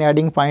goes on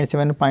adding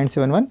 0.7,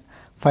 0.71,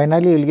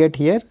 finally you will get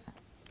here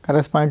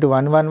correspond to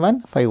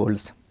 111 5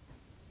 volts.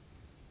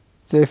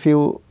 So, if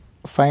you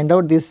find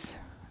out this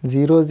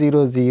 000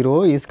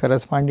 is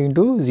corresponding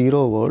to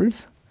 0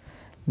 volts,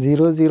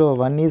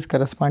 001 is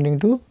corresponding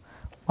to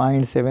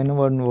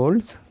 0.71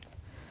 volts,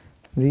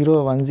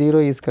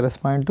 010 is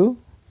corresponding to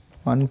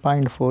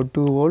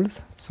 1.42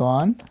 volts, so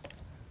on.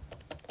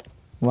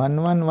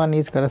 111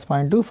 is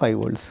corresponding to 5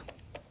 volts.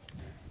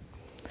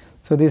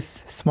 So,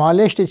 this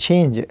smallest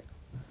change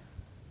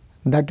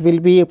that will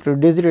be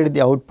produced at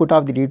the output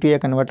of the D2A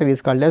converter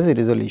is called as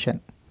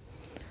resolution.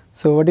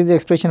 So, what is the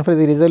expression for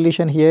the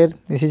resolution here?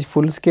 This is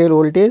full scale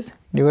voltage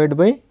divided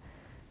by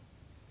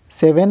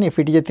 7 if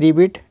it is a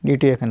 3-bit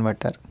D2A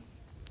converter.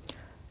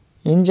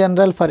 In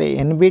general, for a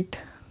n-bit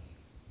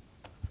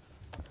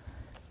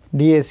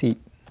DAC,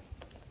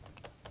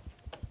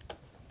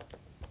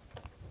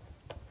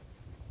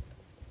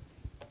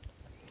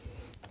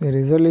 the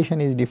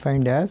resolution is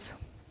defined as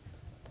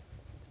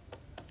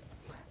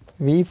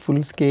V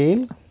full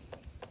scale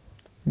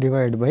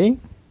divided by,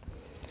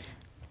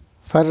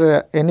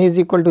 for n is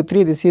equal to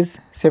 3, this is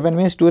 7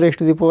 means 2 raised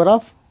to the power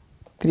of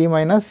 3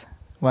 minus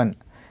 1.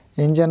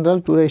 In general,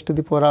 2 raised to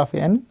the power of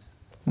n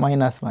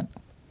minus 1.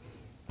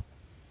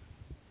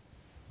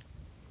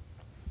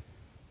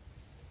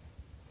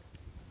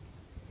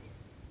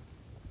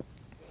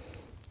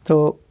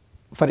 So,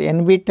 for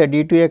n-bit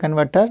D2A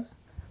converter,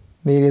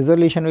 the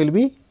resolution will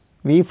be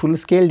V full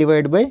scale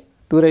divided by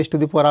 2 raised to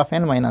the power of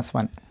n minus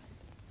 1.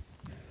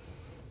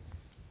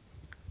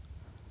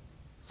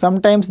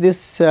 Sometimes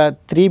this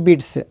 3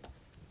 bits,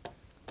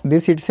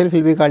 this itself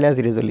will be called as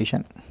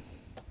resolution.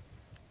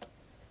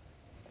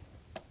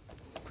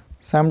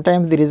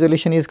 Sometimes the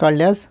resolution is called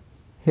as,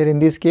 here in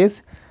this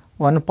case,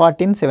 1 part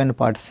in 7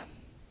 parts.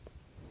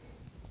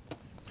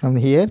 From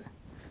here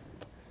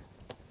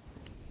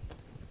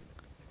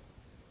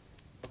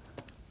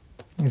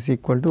is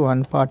equal to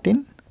 1 part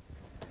in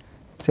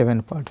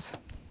 7 parts.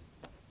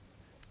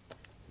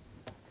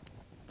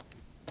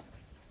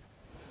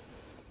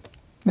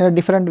 There are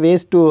different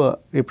ways to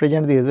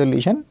represent the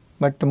resolution,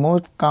 but the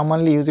most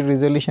commonly used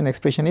resolution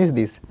expression is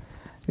this.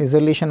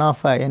 Resolution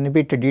of n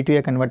bit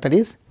D2A converter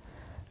is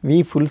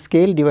V full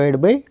scale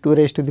divided by 2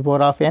 raised to the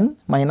power of n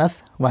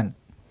minus 1.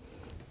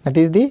 That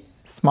is the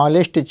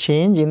smallest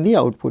change in the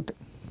output.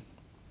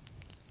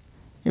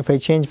 If I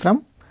change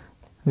from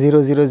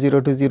 000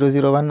 to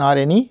 001 or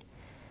any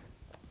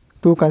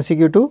 2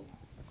 consecutive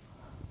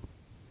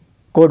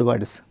code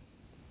words,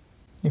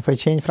 if I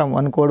change from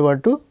one code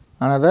word to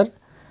another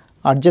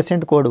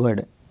adjacent code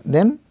word,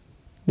 then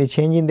the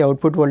change in the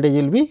output voltage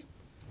will be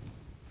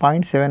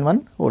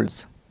 0.71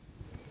 volts.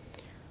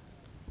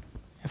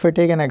 If I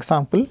take an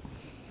example,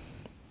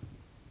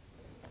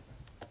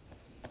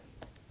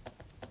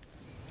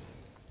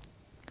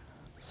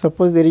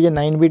 suppose there is a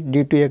 9 bit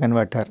D2A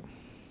converter.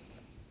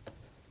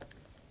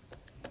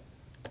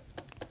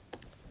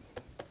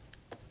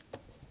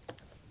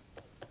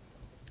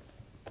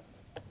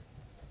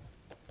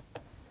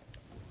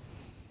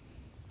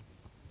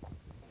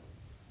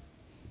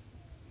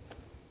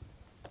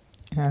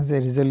 Has a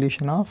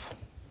resolution of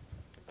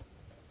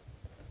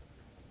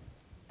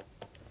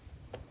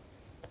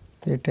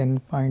say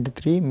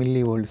 10.3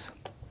 millivolts.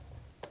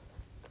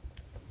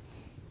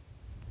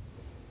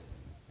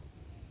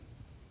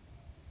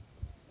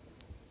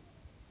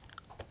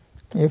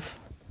 If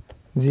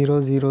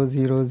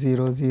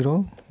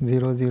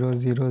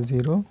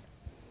 0.00000000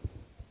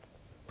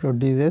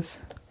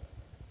 produces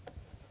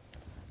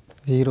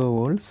 0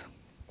 volts,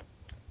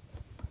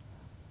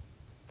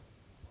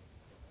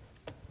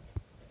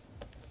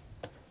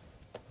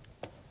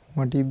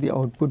 what is the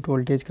output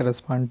voltage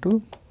correspond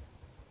to?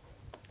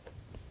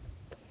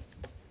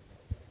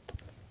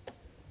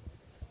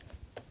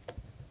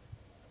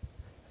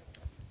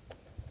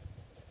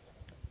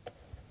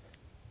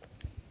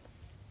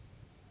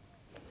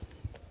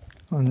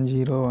 One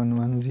zero,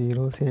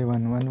 110, say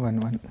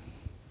 1111.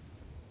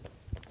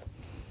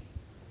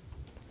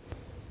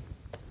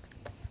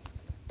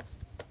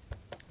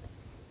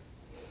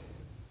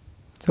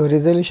 So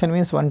resolution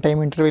means one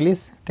time interval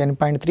is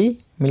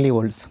 10.3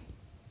 millivolts.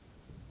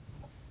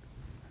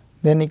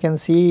 Then you can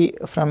see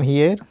from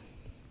here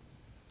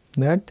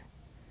that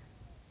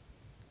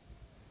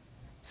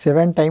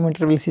 7 time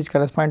intervals is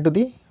correspond to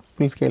the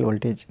full scale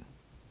voltage.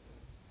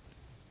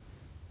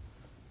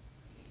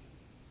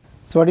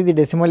 So what is the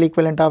decimal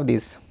equivalent of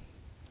this?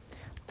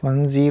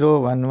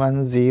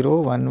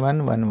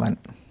 1011011111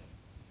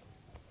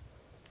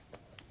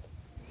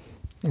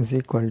 is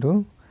equal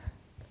to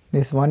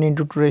this 1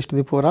 into 2 raised to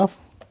the power of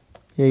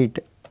 8.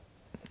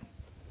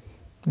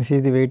 This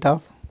is the weight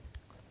of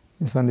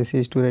this one. This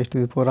is 2 raised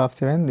to the power of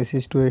 7. This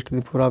is 2 raised to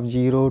the power of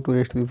 0, 2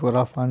 raised to the power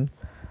of 1,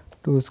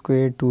 2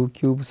 square, 2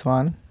 cube, so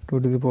on, 2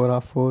 to the power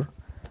of 4,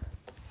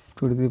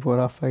 2 to the power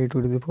of 5,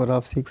 2 to the power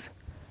of 6,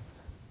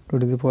 2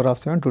 to the power of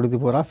 7, 2 to the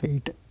power of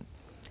 8.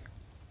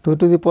 2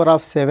 to the power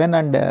of 7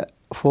 and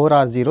 4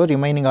 are 0,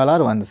 remaining all are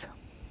 1s.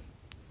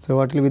 So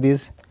what will be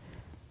this?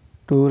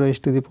 2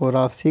 raised to the power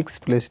of 6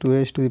 plus 2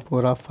 raised to the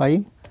power of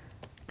 5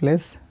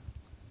 plus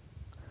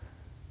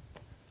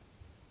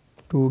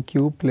 2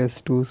 cube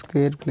plus 2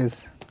 square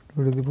plus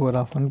 2 to the power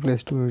of 1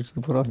 plus 2 raised to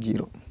the power of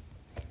 0.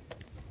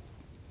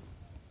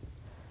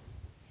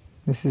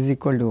 This is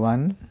equal to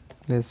 1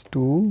 plus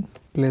 2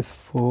 plus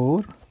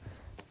 4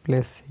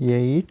 plus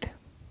 8.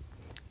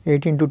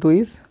 8 into 2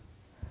 is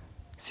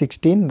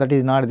 16, that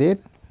is not there.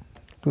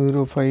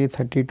 205 is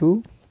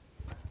 32,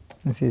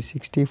 this is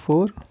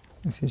 64,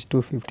 this is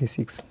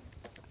 256.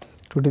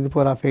 2 to the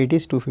power of 8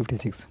 is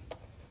 256.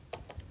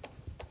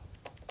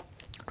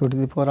 2 to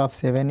the power of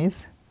 7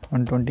 is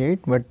 128,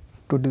 but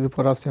 2 to the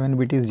power of 7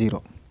 bit is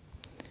 0.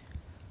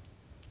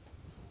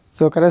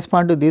 So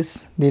correspond to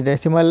this, the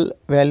decimal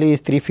value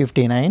is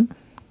 359.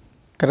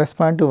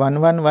 Correspond to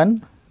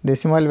 111,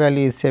 decimal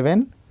value is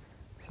 7.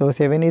 So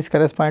 7 is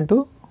correspond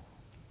to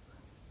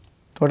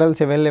total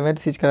 7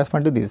 levels is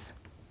correspond to this.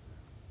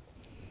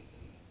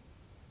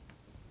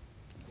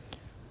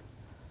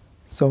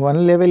 So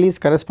one level is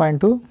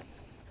correspond to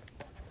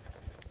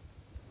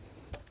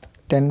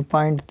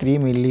 10.3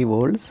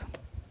 millivolts,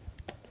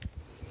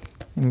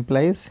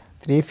 implies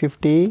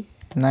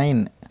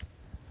 359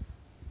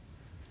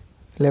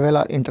 level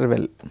or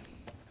interval.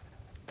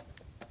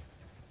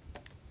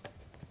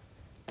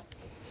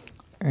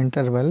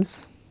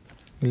 Intervals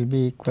will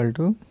be equal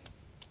to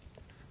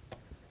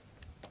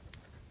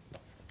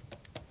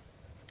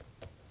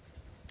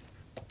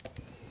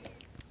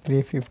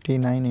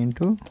 359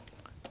 into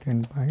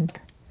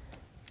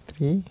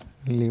 10.3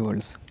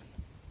 millivolts.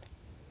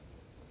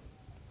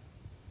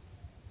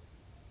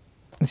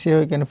 See how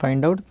you can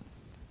find out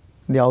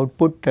the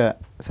output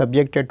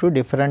subjected to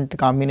different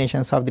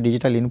combinations of the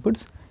digital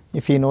inputs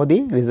if you know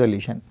the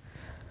resolution,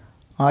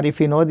 or if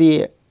you know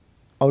the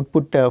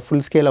output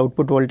full scale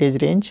output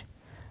voltage range,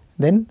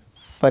 then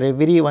for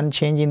every one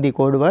change in the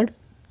code word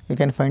you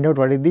can find out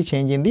what is the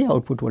change in the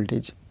output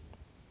voltage.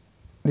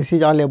 This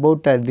is all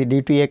about the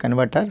D2A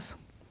converters.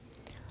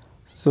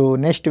 So,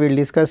 next we will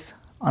discuss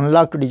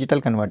analog to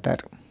digital converter.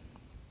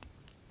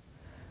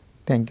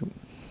 Thank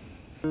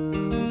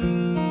you.